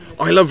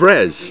I love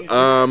Rez.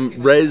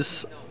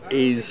 Rez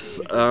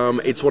is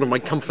it's one of my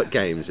comfort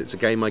games. It's a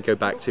game I go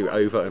back to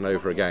over and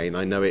over again.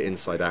 I know it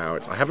inside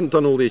out. I haven't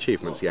done all the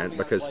achievements yet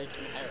because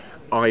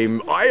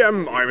I'm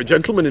a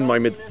gentleman in my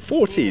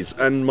mid-40s,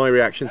 and my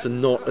reactions are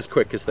not as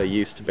quick as they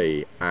used to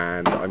be,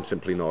 and I'm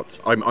simply not.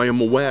 I am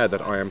aware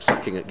that I am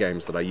sucking at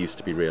games that I used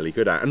to be really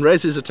good at. And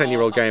Rez is a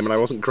 10-year-old game, and I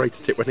wasn't great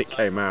at it when it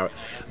came out,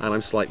 and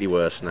I'm slightly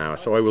worse now,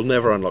 so I will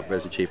never unlock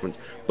those achievements.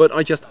 But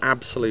I just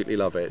absolutely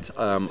love it.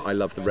 I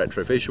love the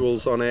retro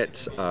visuals on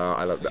it.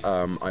 I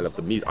love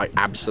the music. I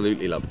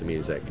absolutely love the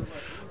music.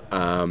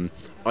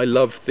 I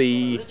love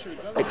the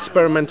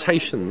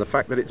experimentation, the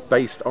fact that it's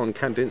based on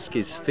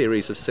Kandinsky's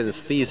theories of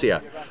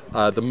synesthesia,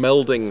 the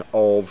melding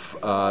of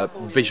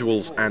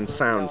visuals and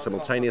sound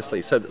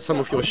simultaneously, so that some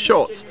of your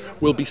shots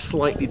will be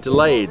slightly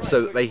delayed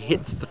so that they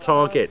hit the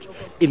target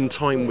in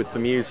time with the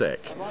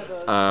music.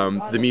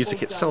 The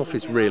music itself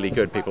is really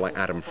good. People like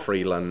Adam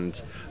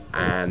Freeland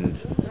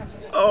and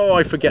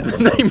I forget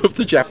the name of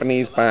the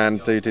Japanese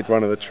band who did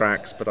one of the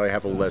tracks, but I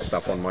have all their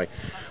stuff on my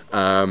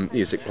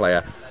music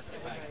player.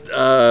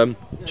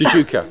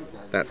 Jujuka,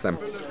 that's them.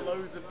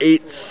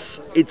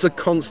 It's a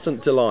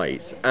constant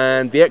delight,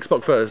 and the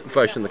Xbox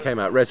version that came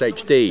out, Res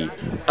HD,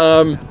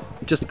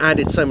 just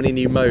added so many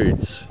new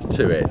modes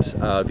to it.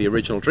 The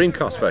original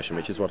Dreamcast version,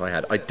 which is what I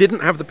had, I didn't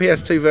have the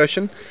PS2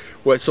 version,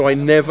 so I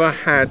never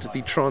had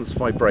the trance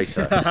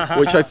vibrator,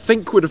 which I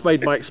think would have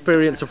made my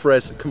experience of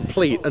Res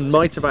complete and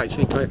might have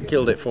actually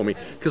killed it for me,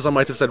 because I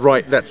might have said,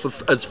 right,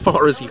 that's as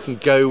far as you can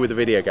go with a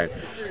video game.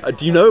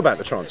 Do you know about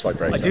the trance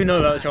vibrator? I do know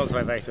about the trance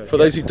vibrator. For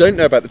those who don't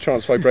know about the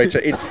trance vibrator,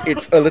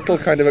 it's a little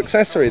kind of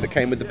accessory that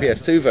came with the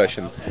PS2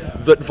 version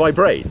that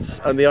vibrates,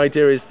 and the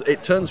idea is that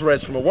it turns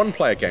Res from a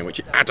one-player game, which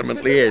it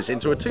adamantly is,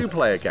 into a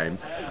two-player game.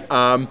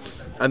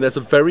 And there's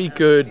a very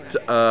good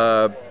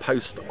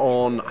post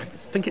on, I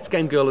think it's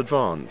Game Girl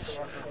Advance,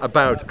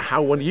 about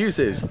how one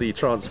uses the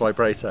trance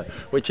vibrator,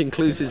 which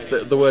includes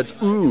the words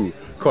 "ooh"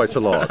 quite a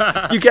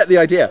lot. You get the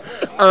idea.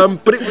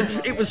 But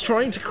it was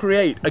trying to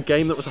create a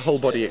game that was a whole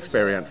body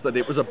experience, that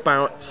it was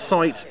about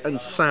sight and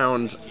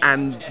sound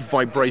and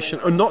vibration,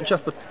 and not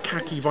just the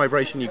khaki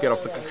vibration you get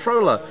off the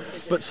controller,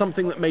 but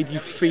something that made you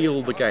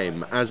feel the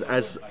game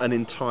as an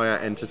entire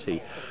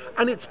entity.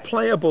 And it's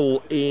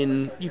playable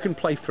you can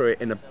play through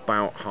it in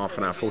about half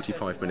an hour,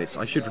 45 minutes.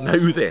 I should know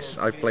this.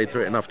 I've played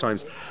through it enough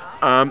times.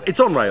 It's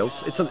on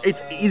rails.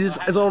 It is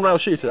an on-rail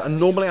shooter, and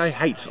normally I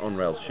hate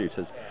on-rail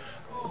shooters.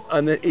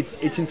 And it's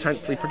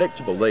intensely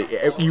predictable.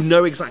 You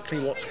know exactly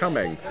what's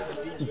coming,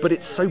 but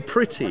it's so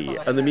pretty,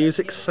 and the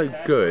music's so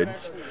good,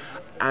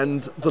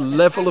 and the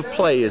level of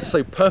play is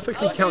so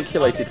perfectly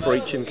calculated for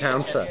each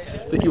encounter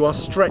that you are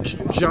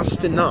stretched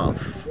just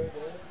enough,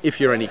 if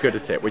you're any good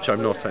at it, which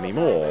I'm not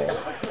anymore,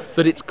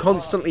 that it's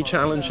constantly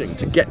challenging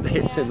to get the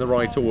hits in the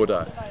right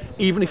order.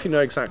 Even if you know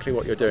exactly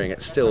what you're doing,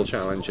 it's still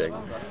challenging.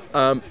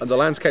 And the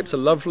landscapes are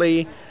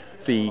lovely.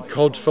 The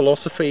COD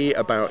philosophy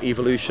about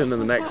evolution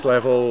and the next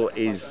level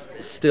is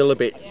still a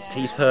bit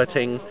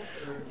teeth-hurting,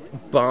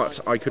 but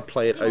I do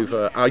play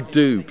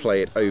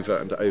it over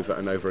and over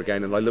and over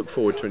again, and I look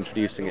forward to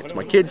introducing it to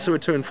my kids who are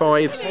 2 and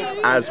 5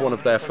 as one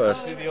of their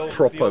first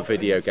proper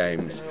video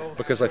games,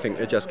 because I think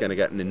they're just going to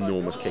get an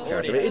enormous kick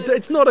out of it.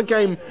 It's not a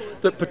game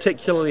that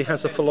particularly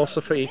has a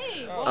philosophy,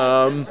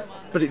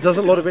 but it does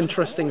a lot of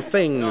interesting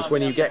things.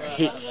 When you get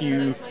hit,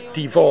 you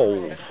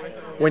devolve.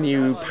 When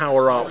you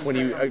power up, when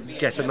you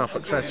get enough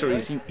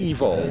accessories, you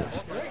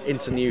evolve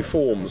into new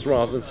forms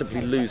rather than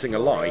simply losing a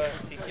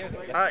life.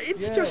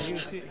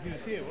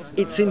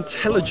 It's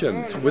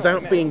intelligent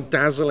without being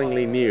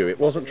dazzlingly new. It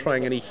wasn't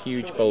trying any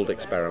huge, bold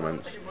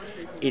experiments.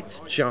 It's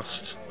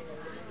just,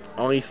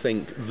 I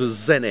think, the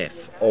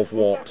zenith of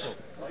what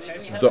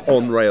the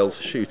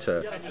on-rails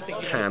shooter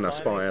can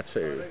aspire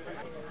to.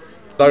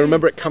 I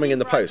remember it coming in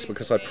the post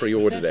because I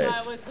pre-ordered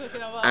it,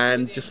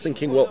 and just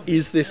thinking, well,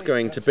 is this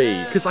going to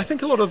be? Because I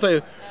think a lot of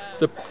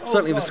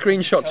certainly the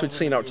screenshots we'd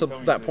seen up to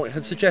that point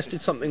had suggested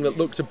something that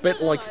looked a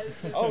bit like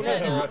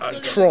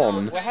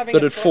Tron that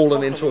had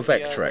fallen into a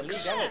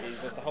Vectrex.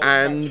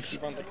 And,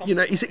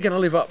 is it going to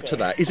live up to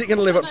that? Is it going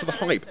to live up to the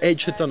hype?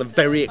 Edge had done a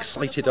very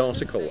excited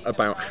article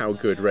about how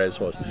good Rez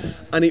was,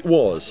 and it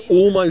was.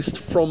 Almost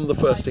from the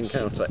first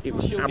encounter, it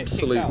was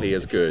absolutely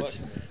as good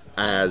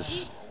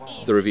as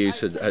the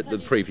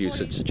previews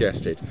had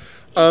suggested.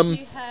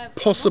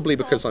 Possibly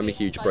because I'm a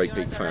huge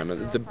Breakbeat fan,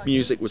 and the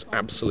music was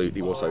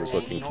absolutely what I was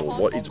looking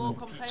for. It's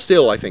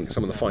still, I think,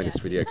 some of the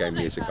finest video game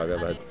music I've ever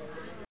heard.